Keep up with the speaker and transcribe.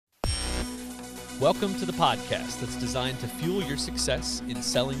Welcome to the podcast that's designed to fuel your success in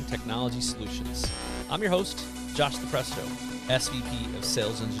selling technology solutions. I'm your host, Josh DePresto, SVP of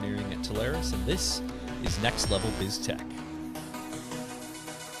Sales Engineering at Teleris, and this is Next Level Biz Tech.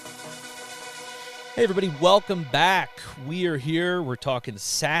 Hey everybody, welcome back. We are here, we're talking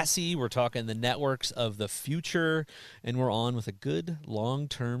SASE, we're talking the networks of the future, and we're on with a good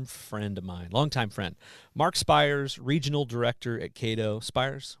long-time friend of mine, Mark Spiers, Regional Director at Cato.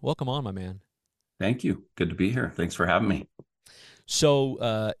 Spiers, welcome on, my man. Thank you. Good to be here. Thanks for having me.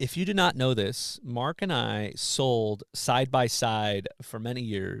 So if you do not know this, Mark and I sold side by side for many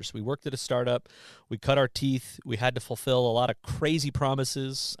years. We worked at a startup. We cut our teeth. We had to fulfill a lot of crazy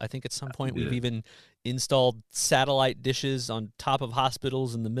promises. I think at some point we've even installed satellite dishes on top of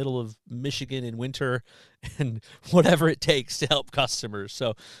hospitals in the middle of Michigan in winter and whatever it takes to help customers.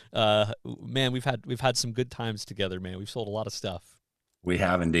 So, man, we've had some good times together, man. We've sold a lot of stuff. We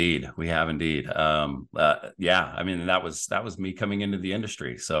have indeed. Yeah, I mean, that was me coming into the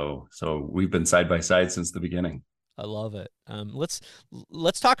industry. So we've been side by side since the beginning. I love it.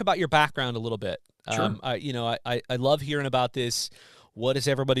 Let's talk about your background a little bit. Sure. I love hearing about this. What is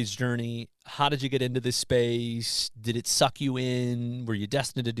everybody's journey? How did you get into this space? Did it suck you in? Were you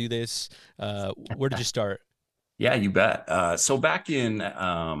destined to do this? Where did you start? Yeah, you bet. So back in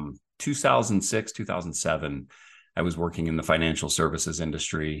 2006, 2007, I was working in the financial services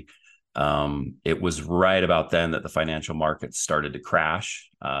industry. It was right about then that the financial markets started to crash.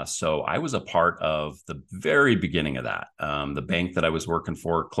 So I was a part of the very beginning of that. The bank that I was working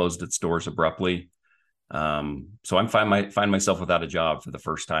for closed its doors abruptly. So I'm find myself without a job for the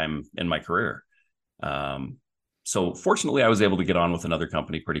first time in my career. So fortunately, I was able to get on with another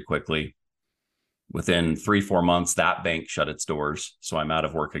company pretty quickly. Within 3-4 months, that bank shut its doors. So I'm out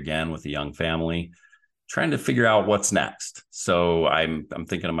of work again with a young family, trying to figure out what's next. So I'm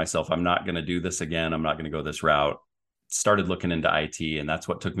thinking to myself, I'm not going to do this again. I'm not going to go this route. Started looking into IT, and that's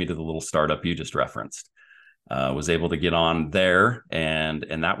what took me to the little startup you just referenced. Was able to get on there, and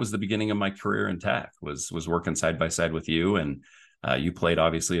that was the beginning of my career in tech. Was working side by side with you, and you played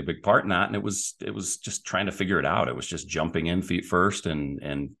obviously a big part in that. And it was just trying to figure it out. It was just jumping in feet first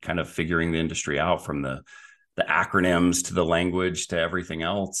and kind of figuring the industry out from the acronyms to the language to everything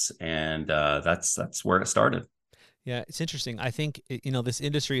else. And that's where it started. Yeah, it's interesting. I think, this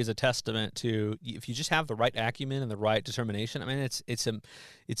industry is a testament to, if you just have the right acumen and the right determination. I mean, it's a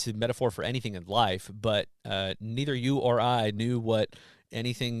metaphor for anything in life, but neither you or I knew what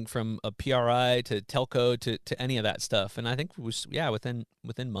anything from a PRI to telco to any of that stuff. And I think it was,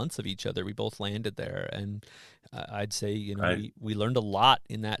 within months of each other, we both landed there. And I'd say, Right. we learned a lot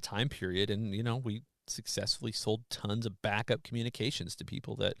in that time period. And, we successfully sold tons of backup communications to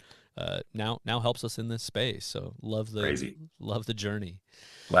people that now helps us in this space. So love the journey.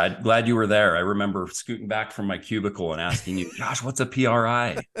 Glad you were there. I remember scooting back from my cubicle and asking you, Josh, what's a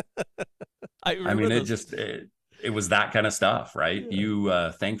PRI? I mean, it was that kind of stuff, right? Yeah.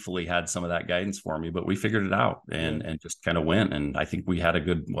 You thankfully had some of that guidance for me, but we figured it out and just kind of went. And I think we had a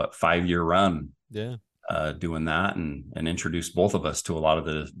good 5-year run doing that and introduced both of us to a lot of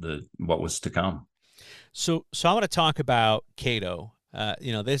the what was to come. So I want to talk about Cato.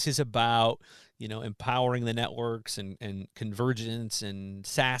 This is about, empowering the networks and convergence and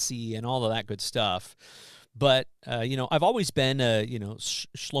SASE and all of that good stuff. But, I've always been a,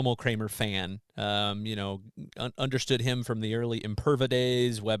 Shlomo Kramer fan, understood him from the early Imperva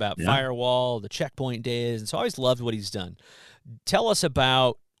days, web app firewall, the checkpoint days. And so I always loved what he's done. Tell us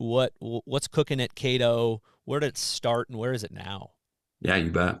about what's cooking at Cato. Where did it start and where is it now? Yeah,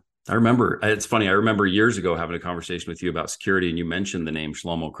 you bet. I remember, it's funny. I remember years ago having a conversation with you about security, and you mentioned the name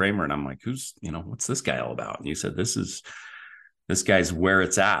Shlomo Kramer, and I'm like, what's this guy all about? And you said, this guy's where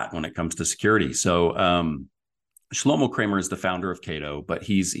it's at when it comes to security. So Shlomo Kramer is the founder of Cato, but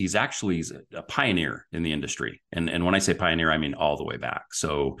he's actually a pioneer in the industry. And when I say pioneer, I mean all the way back.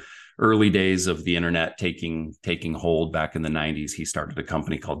 So early days of the internet taking hold back in the 90s, he started a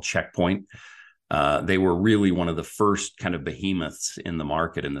company called Checkpoint. They were really one of the first kind of behemoths in the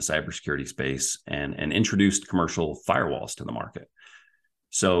market in the cybersecurity space and introduced commercial firewalls to the market.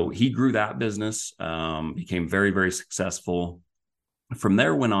 So he grew that business, became very, very successful. From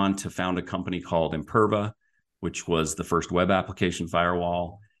there, went on to found a company called Imperva, which was the first web application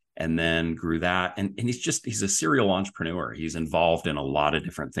firewall, and then grew that. And he's a serial entrepreneur. He's involved in a lot of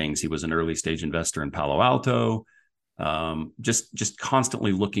different things. He was an early stage investor in Palo Alto. Just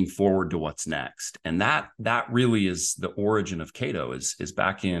constantly looking forward to what's next. And that really is the origin of Cato is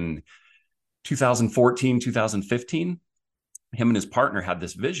back in 2014, 2015. Him and his partner had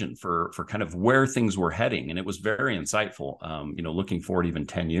this vision for kind of where things were heading. And it was very insightful, looking forward even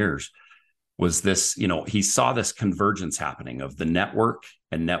 10 years. was this, he saw this convergence happening of the network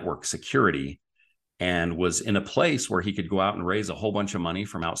and network security, and was in a place where he could go out and raise a whole bunch of money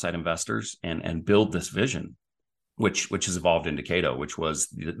from outside investors and build this vision, which has evolved into Cato, which was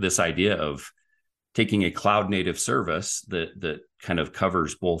this idea of taking a cloud native service that kind of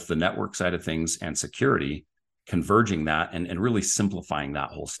covers both the network side of things and security, converging that and really simplifying that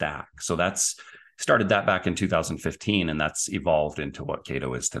whole stack. So that's started that back in 2015, and that's evolved into what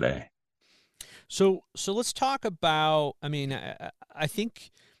Cato is today. So let's talk about, I mean, I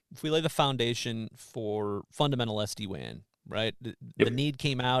think if we lay the foundation for fundamental SD-WAN, right? The need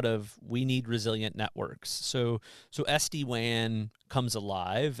came out of, we need resilient networks. So SD-WAN comes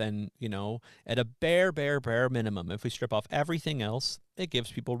alive, and, at a bare minimum, if we strip off everything else, it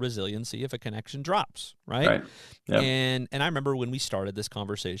gives people resiliency if a connection drops, right? Right. Yep. And I remember when we started this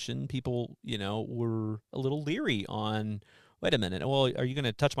conversation, people, were a little leery on, wait a minute, well, are you going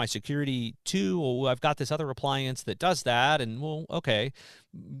to touch my security too? Well, I've got this other appliance that does that, and well, okay,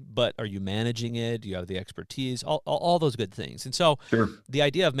 but are you managing it? Do you have the expertise? All those good things. And so Sure. The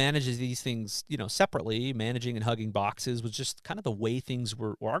idea of managing these things, separately, managing and hugging boxes, was just kind of the way things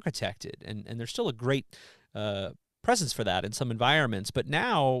were architected. And there's still a great presence for that in some environments. But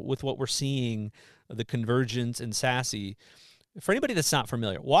now with what we're seeing, the convergence and SASE, for anybody that's not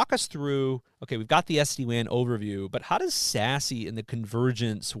familiar, walk us through, okay, we've got the SD-WAN overview, but how does SASE and the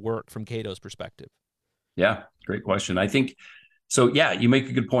convergence work from Cato's perspective? Yeah, great question. I think, so yeah, you make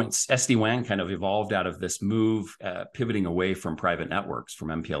a good point. SD-WAN kind of evolved out of this move, pivoting away from private networks, from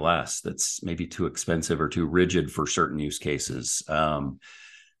MPLS, that's maybe too expensive or too rigid for certain use cases.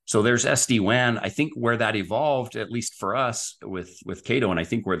 So there's SD-WAN. I think where that evolved, at least for us with Cato, and I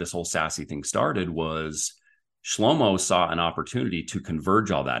think where this whole SASE thing started, was Shlomo saw an opportunity to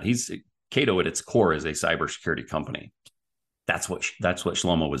converge all that. Cato at its core is a cybersecurity company. That's what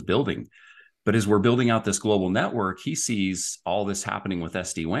Shlomo was building. But as we're building out this global network, he sees all this happening with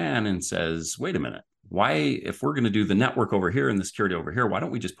SD-WAN and says, wait a minute, why, if we're going to do the network over here and the security over here, why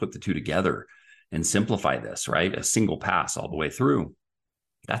don't we just put the two together and simplify this, right? A single pass all the way through.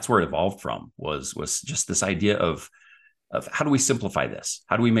 That's where it evolved from, was just this idea of how do we simplify this?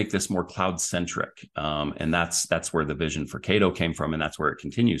 How do we make this more cloud centric? And that's where the vision for Cato came from, and that's where it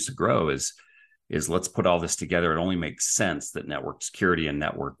continues to grow. Is let's put all this together. It only makes sense that network security and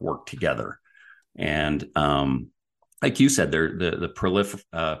network work together. And like you said, the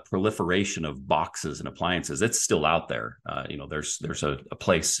proliferation of boxes and appliances, it's still out there. There's a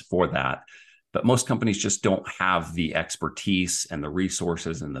place for that, but most companies just don't have the expertise and the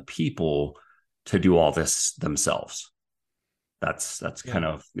resources and the people to do all this themselves. That's kind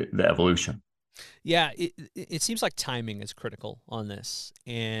of the evolution. Yeah, it seems like timing is critical on this,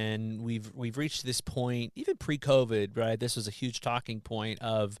 and we've reached this point even pre-COVID, right? This was a huge talking point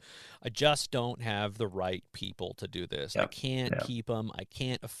of, I just don't have the right people to do this. Yep. I can't keep them. I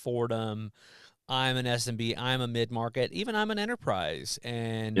can't afford them. I'm an SMB. I'm a mid-market. Even I'm an enterprise,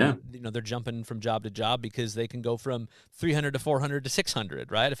 and they're jumping from job to job because they can go from 300 to 400 to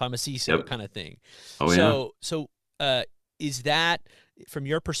 600, right? If I'm a CISO kind of thing. Oh, so is that, from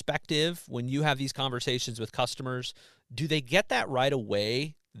your perspective, when you have these conversations with customers, do they get that right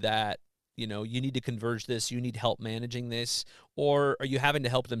away that, you need to converge this, you need help managing this, or are you having to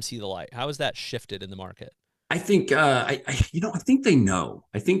help them see the light? How has that shifted in the market? I think I think they know.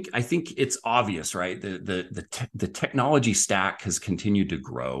 I think it's obvious, right? The technology stack has continued to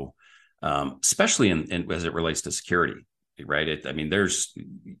grow, especially in as it relates to security. Right.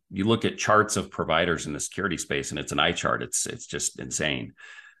 You look at charts of providers in the security space, and it's an eye chart. It's just insane.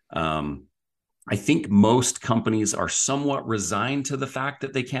 I think most companies are somewhat resigned to the fact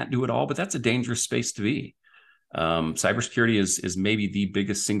that they can't do it all, but that's a dangerous space to be. Cybersecurity is maybe the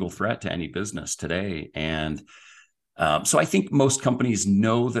biggest single threat to any business today. And so I think most companies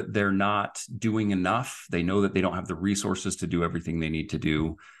know that they're not doing enough. They know that they don't have the resources to do everything they need to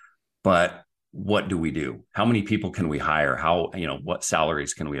do, but what do we do? How many people can we hire? What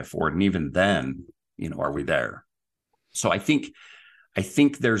salaries can we afford? And even then, are we there? So I think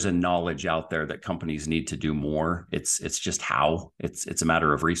there's a knowledge out there that companies need to do more. It's just how. It's a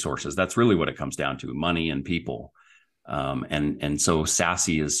matter of resources. That's really what it comes down to: money and people. And so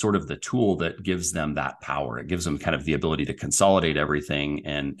SASE is sort of the tool that gives them that power. It gives them kind of the ability to consolidate everything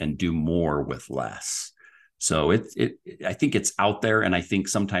and do more with less. So I think it's out there, and I think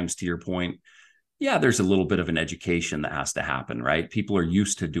sometimes, to your point, yeah, there's a little bit of an education that has to happen, right? People are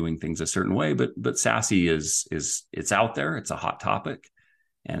used to doing things a certain way, but SASE it's out there. It's a hot topic,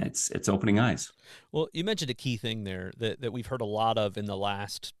 and it's opening eyes. Well, you mentioned a key thing there that we've heard a lot of in the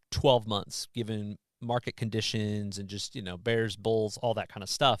last 12 months, given market conditions and just, bears, bulls, all that kind of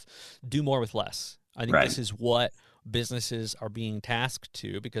stuff. Do more with less. I think Right. this is what businesses are being tasked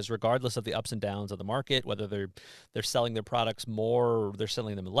to, because regardless of the ups and downs of the market, whether they're selling their products more or they're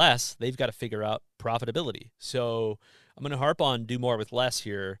selling them less, they've got to figure out profitability. So I'm going to harp on do more with less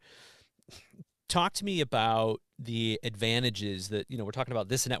here. Talk to me about the advantages that, we're talking about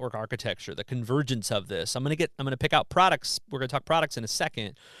this network architecture, the convergence of this. I'm going to pick out products. We're going to talk products in a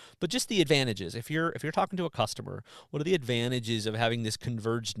second, but just the advantages. If you're talking to a customer, what are the advantages of having this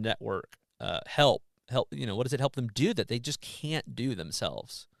converged network help? What does it help them do that they just can't do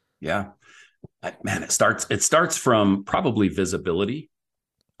themselves? Yeah. Man, it starts from probably visibility.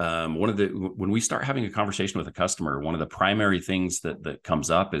 When we start having a conversation with a customer, one of the primary things that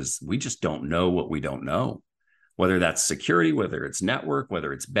comes up is we just don't know what we don't know, whether that's security, whether it's network,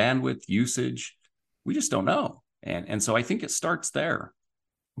 whether it's bandwidth usage, we just don't know. And so I think it starts there,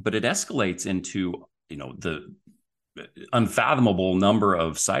 but it escalates into, the unfathomable number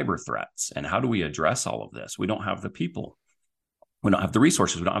of cyber threats. And how do we address all of this? We don't have the people. We don't have the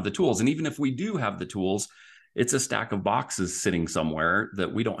resources. We don't have the tools. And even if we do have the tools, it's a stack of boxes sitting somewhere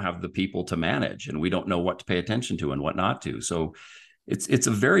that we don't have the people to manage, and we don't know what to pay attention to and what not to. So it's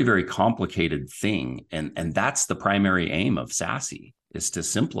a very, very complicated thing. And that's the primary aim of SASE, is to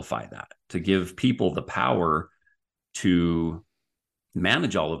simplify that, to give people the power to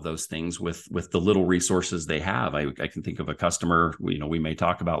manage all of those things with the little resources they have. I can think of a customer, we may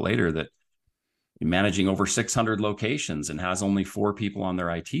talk about later, that managing over 600 locations and has only 4 people on their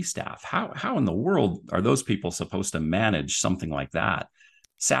IT staff. How in the world are those people supposed to manage something like that?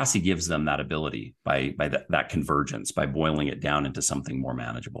 SASE gives them that ability by that convergence, by boiling it down into something more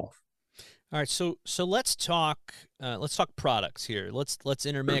manageable. All right, so let's talk products here. Let's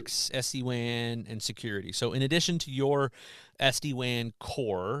intermix SD-WAN and security. So in addition to your SD-WAN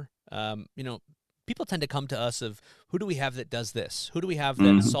core, people tend to come to us of, who do we have that does this? Who do we have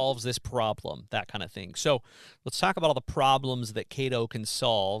that solves this problem? That kind of thing. So let's talk about all the problems that Cato can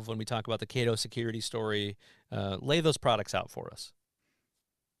solve. When we talk about the Cato security story, lay those products out for us.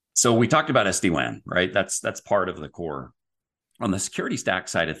 So we talked about SD-WAN, right? That's part of the core. On the security stack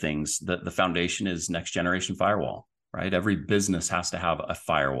side of things, the foundation is next generation firewall, right? Every business has to have a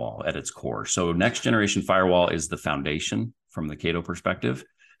firewall at its core. So next generation firewall is the foundation from the Cato perspective.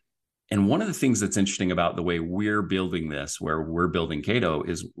 And one of the things that's interesting about the way we're building this, where we're building Cato,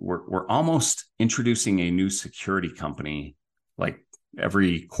 is we're almost introducing a new security company like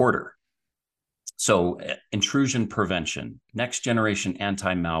every quarter. So intrusion prevention, next generation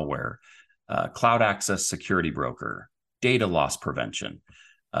anti-malware, cloud access security broker, data loss prevention,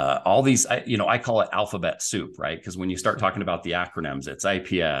 all these, I call it alphabet soup, right? Because when you start talking about the acronyms, it's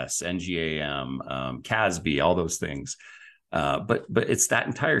IPS, NGAM, CASB, all those things. But it's that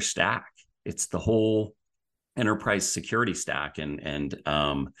entire stack. It's the whole enterprise security stack, and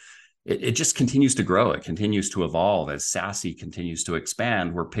it just continues to grow. It continues to evolve as SASE continues to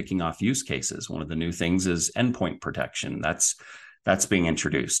expand. We're picking off use cases. One of the new things is endpoint protection. That's being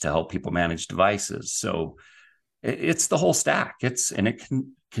introduced to help people manage devices. So it's the whole stack. It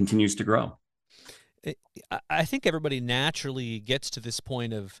continues to grow. I think everybody naturally gets to this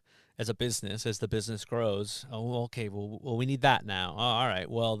point of, as a business, as the business grows, oh, okay, well, we need that now. Oh, all right,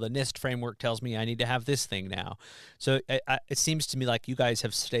 well, the NIST framework tells me I need to have this thing now. So it seems to me like you guys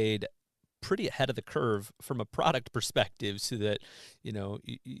have stayed pretty ahead of the curve from a product perspective, so that,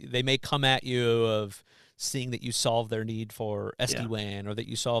 they may come at you of seeing that you solve their need for SD-WAN, or that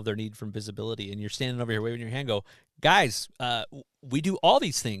you solve their need from visibility, and you're standing over here waving your hand, go, guys, we do all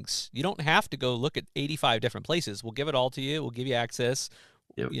these things. You don't have to go look at 85 different places. We'll give it all to you. We'll give you access.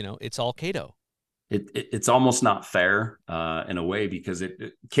 Yep. It's all Cato. It's almost not fair in a way, because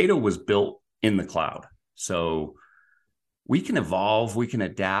Cato was built in the cloud. So we can evolve, we can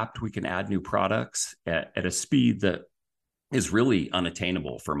adapt, we can add new products at a speed that is really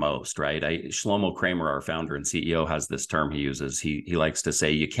unattainable for most, right? Shlomo Kramer, our founder and CEO, has this term he uses. He likes to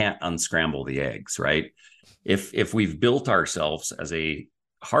say, you can't unscramble the eggs, right? If we've built ourselves as a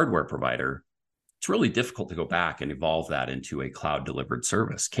hardware provider, it's really difficult to go back and evolve that into a cloud delivered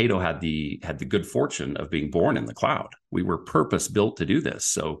service. Cato had the good fortune of being born in the cloud. We were purpose built to do this.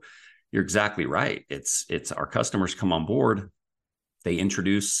 So you're exactly right. It's our customers come on board. They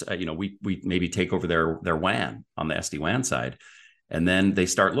introduce, we maybe take over their WAN on the SD-WAN side, and then they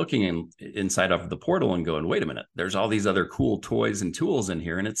start looking inside of the portal and going, wait a minute, there's all these other cool toys and tools in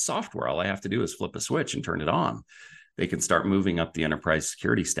here, and it's software. All I have to do is flip a switch and turn it on. They can start moving up the enterprise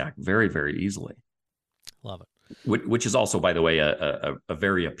security stack very, very easily. Love it. Which is also, by the way, a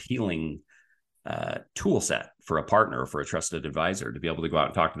very appealing tool set for a partner or for a trusted advisor to be able to go out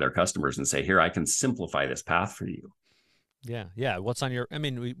and talk to their customers and say, here, I can simplify this path for you. Yeah, yeah. What's on your? I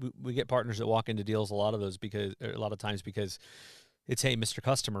mean, we get partners that walk into deals a lot of times because it's, hey, Mr.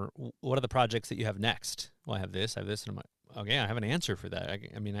 Customer, what are the projects that you have next? Well, I have this, and I'm like, okay, I have an answer for that.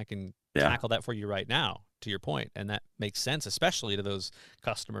 I mean, I can Yeah. tackle that for you right now. To your point, and that makes sense, especially to those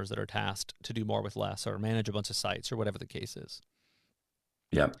customers that are tasked to do more with less or manage a bunch of sites or whatever the case is.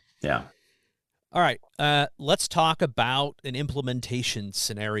 Yeah. Yeah. All right, let's talk about an implementation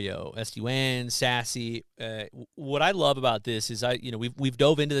scenario. SD-WAN, SASE. What I love about this is we've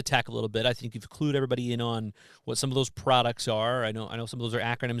dove into the tech a little bit. I think you've clued everybody in on what some of those products are. I know some of those are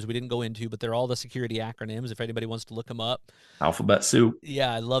acronyms we didn't go into, but they're all the security acronyms. If anybody wants to look them up, Alphabet soup.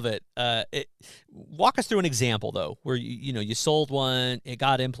 yeah, I love it. Walk us through an example though, where you sold one, it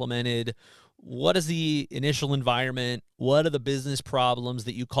got implemented. What is the initial environment? What are the business problems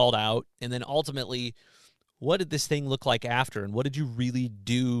that you called out? And then ultimately, what did this thing look like after? And what did you really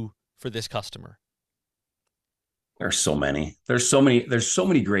do for this customer? There's so many. There's so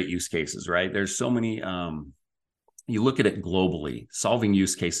many great use cases, right? There's so many. You look at it globally, solving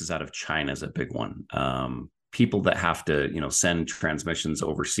use cases out of China is a big one. People that have to, send transmissions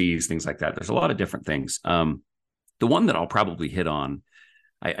overseas, things like that. There's a lot of different things. The one that I'll probably hit on,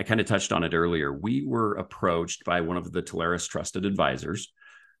 I kind of touched on it earlier. We were approached by one of the Telarus trusted advisors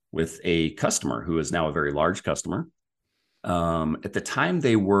with a customer who is now a very large customer. At the time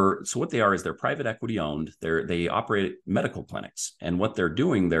so what they are is they're private equity owned. They operate medical clinics. And what they're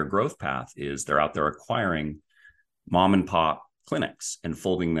doing, their growth path is they're out there acquiring mom and pop clinics and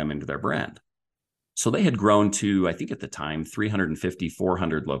folding them into their brand. So they had grown to, I think at the time, 350,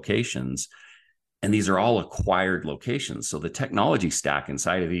 400 locations. And these are all acquired locations. So the technology stack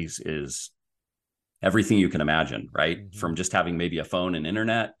inside of these is everything you can imagine, right? Mm-hmm. From just having maybe a phone and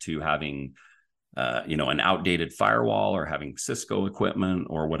internet to having, an outdated firewall or having Cisco equipment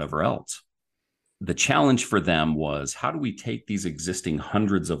or whatever else. The challenge for them was, how do we take these existing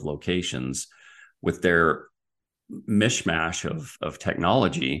hundreds of locations with their mishmash of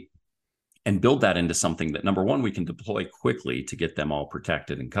technology and build that into something that, number one, we can deploy quickly to get them all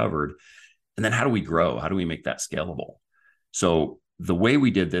protected and covered. And then how do we grow? How do we make that scalable? So the way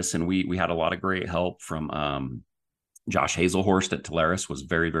we did this, and we had a lot of great help from Josh Hazelhorst at Telarus, was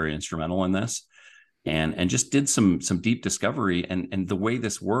very, very instrumental in this, and just did some deep discovery. And the way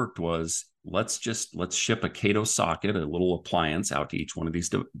this worked was, let's ship a Cato socket, a little appliance, out to each one of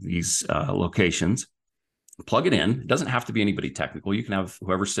these locations. Plug it in. It doesn't have to be anybody technical. You can have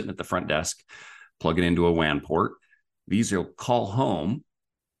whoever's sitting at the front desk plug it into a WAN port. These will call home.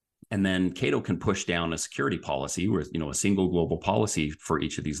 And then Cato can push down a security policy with, a single global policy for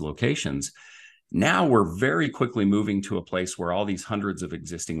each of these locations. Now we're very quickly moving to a place where all these hundreds of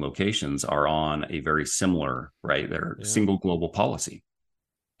existing locations are on a very similar, right? They're single global policy.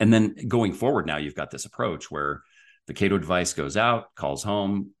 And then going forward, now you've got this approach where the Cato device goes out, calls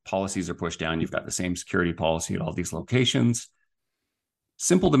home, policies are pushed down. You've got the same security policy at all these locations.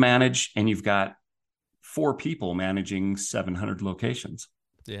 Simple to manage. And you've got 4 people managing 700 locations.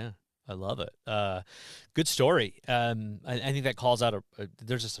 Yeah, I love it. Good story. I think that calls out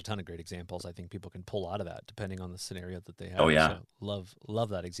there's just a ton of great examples I think people can pull out of that depending on the scenario that they have. Oh yeah. So love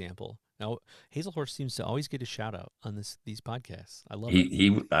that example. Now, Hazelhorst seems to always get a shout out on these podcasts. I love it.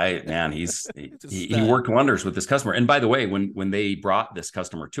 He worked wonders with this customer. And by the way, when they brought this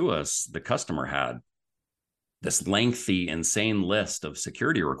customer to us, the customer had this lengthy, insane list of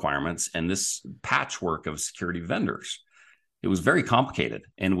security requirements and this patchwork of security vendors. It was very complicated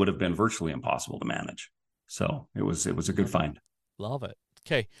and would have been virtually impossible to manage. So it was a good find. Love it.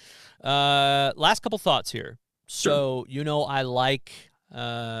 Okay. Last couple thoughts here. So, Sure. I like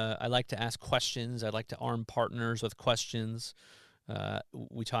to ask questions. I like to arm partners with questions.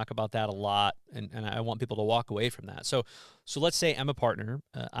 We talk about that a lot, and I want people to walk away from that. So let's say I'm a partner.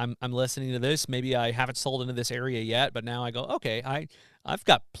 I'm listening to this. Maybe I haven't sold into this area yet, but now I go, okay, I've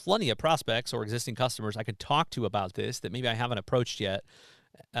got plenty of prospects or existing customers I can talk to about this that maybe I haven't approached yet.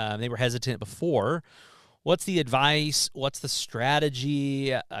 They were hesitant before. What's the advice? What's the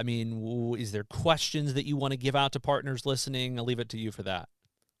strategy? I mean, is there questions that you want to give out to partners listening? I'll leave it to you for that.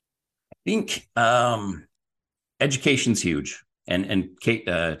 I think education's huge. And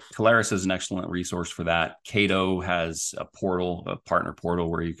Telarus is an excellent resource for that. Cato has a partner portal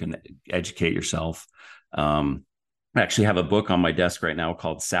where you can educate yourself. I actually have a book on my desk right now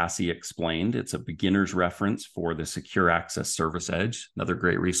called SASE Explained. It's a beginner's reference for the Secure Access Service Edge, another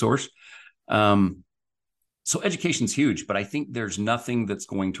great resource. So education's huge, but I think there's nothing that's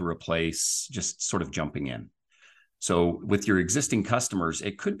going to replace just sort of jumping in. So with your existing customers,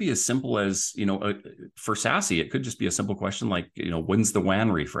 it could be as simple as, for SASE, it could just be a simple question like, when's the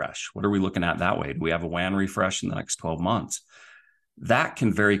WAN refresh? What are we looking at that way? Do we have a WAN refresh in the next 12 months? That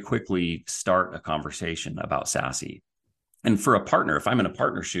can very quickly start a conversation about SASE. And for a partner, if I'm in a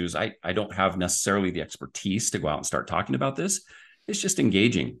partner's shoes, I don't have necessarily the expertise to go out and start talking about this. It's just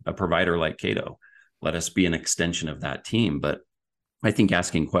engaging a provider like Cato. Let us be an extension of that team. But I think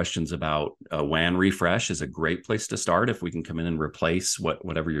asking questions about a WAN refresh is a great place to start. If we can come in and replace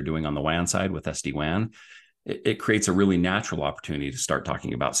whatever you're doing on the WAN side with SD-WAN, it creates a really natural opportunity to start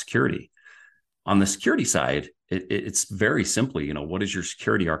talking about security. On the security side, it's very simply, what does your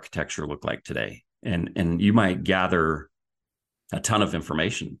security architecture look like today? And you might gather a ton of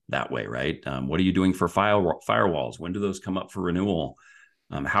information that way, right? What are you doing for firewalls? When do those come up for renewal?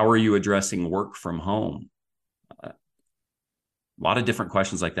 How are you addressing work from home? A lot of different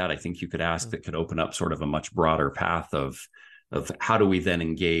questions like that I think you could ask that could open up sort of a much broader path of how do we then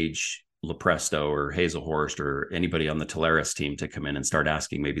engage Lepresto or Hazelhorst or anybody on the Teleris team to come in and start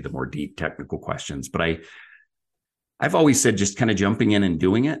asking maybe the more deep technical questions. But I've always said just kind of jumping in and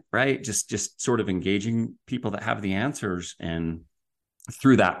doing it, right? Just sort of engaging people that have the answers. And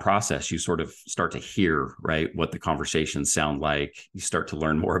through that process, you sort of start to hear, right, what the conversations sound like. You start to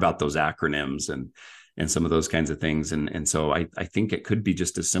learn more about those acronyms and some of those kinds of things. And so I think it could be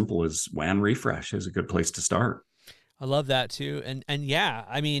just as simple as WAN refresh is a good place to start. I love that too. And yeah,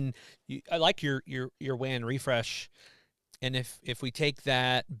 I mean, I like your WAN refresh. And if we take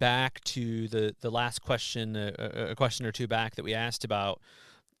that back to the last question, a question or two back that we asked about,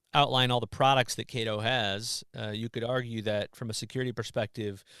 outline all the products that Cato has, you could argue that from a security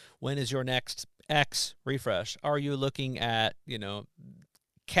perspective, when is your next X refresh? Are you looking at,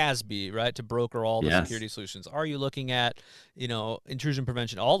 CASB, right, to broker all the security solutions? Are you looking at, intrusion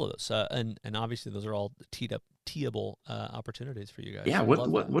prevention, all of those? And obviously those are all teeable opportunities for you guys. Yeah.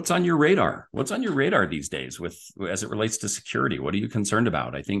 What's on your radar? What's on your radar these days as it relates to security? What are you concerned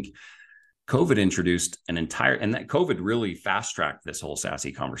about? I think COVID introduced and that COVID really fast tracked this whole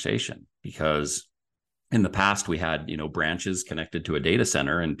SASE conversation, because in the past we had, branches connected to a data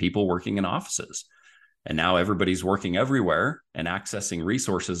center and people working in offices. And now everybody's working everywhere and accessing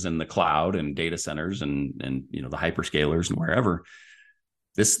resources in the cloud and data centers and the hyperscalers and wherever.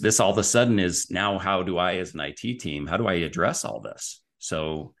 This all of a sudden is now, how do I, as an IT team, how do I address all this?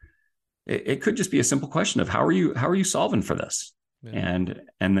 So it could just be a simple question of how are you solving for this? Yeah.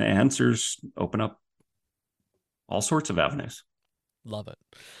 And the answers open up all sorts of avenues. Love it.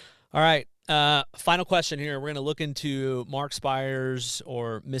 All right. Final question here. We're going to look into Mark Spiers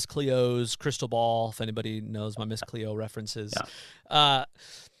or Miss Cleo's crystal ball, if anybody knows my Miss Cleo references. Yeah.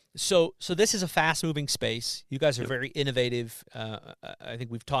 So this is a fast-moving space. You guys are very innovative. I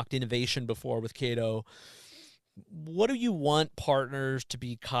think we've talked innovation before with Cato. What do you want partners to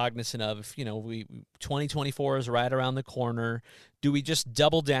be cognizant of? If, 2024 is right around the corner. Do we just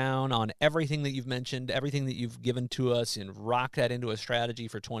double down on everything that you've mentioned, everything that you've given to us, and rock that into a strategy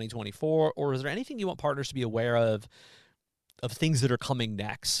for 2024? Or is there anything you want partners to be aware of things that are coming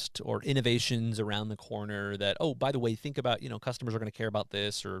next, or innovations around the corner that, oh, by the way, think about, customers are going to care about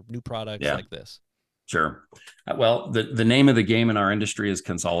this, or new products like this? Sure. Well, the name of the game in our industry is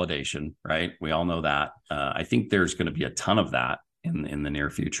consolidation, right? We all know that. I think there's going to be a ton of that in the near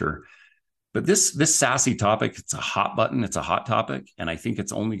future. But this SASE topic, it's a hot button. It's a hot topic. And I think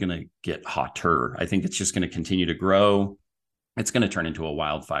it's only going to get hotter. I think it's just going to continue to grow. It's going to turn into a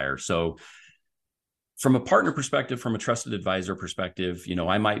wildfire. So from a partner perspective, from a trusted advisor perspective,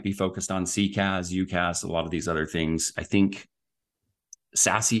 I might be focused on CCAS, UCAS, a lot of these other things. I think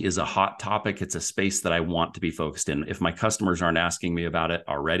SASE is a hot topic. It's a space that I want to be focused in. If my customers aren't asking me about it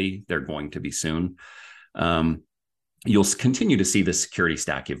already, they're going to be soon. You'll continue to see the security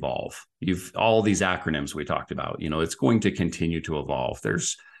stack evolve. All these acronyms we talked about, it's going to continue to evolve.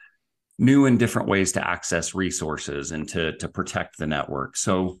 There's new and different ways to access resources and to protect the network.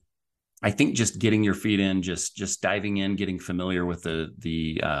 So I think just getting your feet in, just diving in, getting familiar with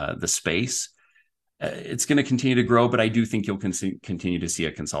the space, it's going to continue to grow, but I do think you'll continue to see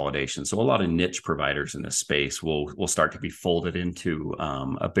a consolidation. So a lot of niche providers in this space will start to be folded into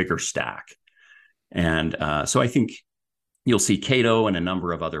a bigger stack. And so I think you'll see Cato and a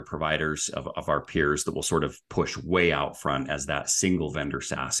number of other providers of our peers that will sort of push way out front as that single vendor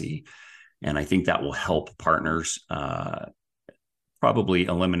SASE. And I think that will help partners probably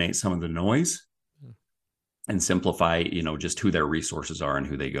eliminate some of the noise and simplify, just who their resources are and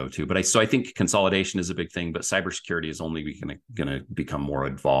who they go to. But I think consolidation is a big thing, but cybersecurity is only going to become more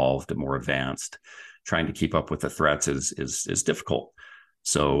involved and more advanced. Trying to keep up with the threats is difficult.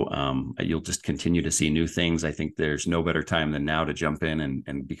 So you'll just continue to see new things. I think there's no better time than now to jump in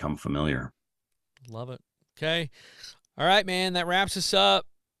and become familiar. Love it. Okay. All right, man. That wraps us up.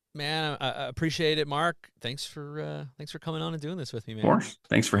 Man, I appreciate it, Mark. Thanks for coming on and doing this with me, man. Of course.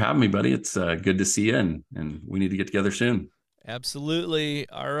 Thanks for having me, buddy. It's good to see you, and we need to get together soon. Absolutely.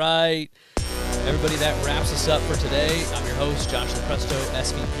 All right. Everybody, that wraps us up for today. I'm your host, Josh Lepresto,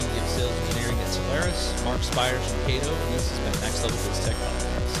 SVP of Sales Engineering at Solaris, Mark Spiers from Cato, and this has been Next Level Biz Tech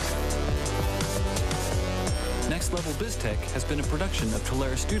Podcast. Next Level Biz Tech has been a production of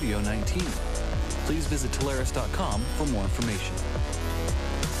Tolaris Studio 19. Please visit Tolaris.com for more information.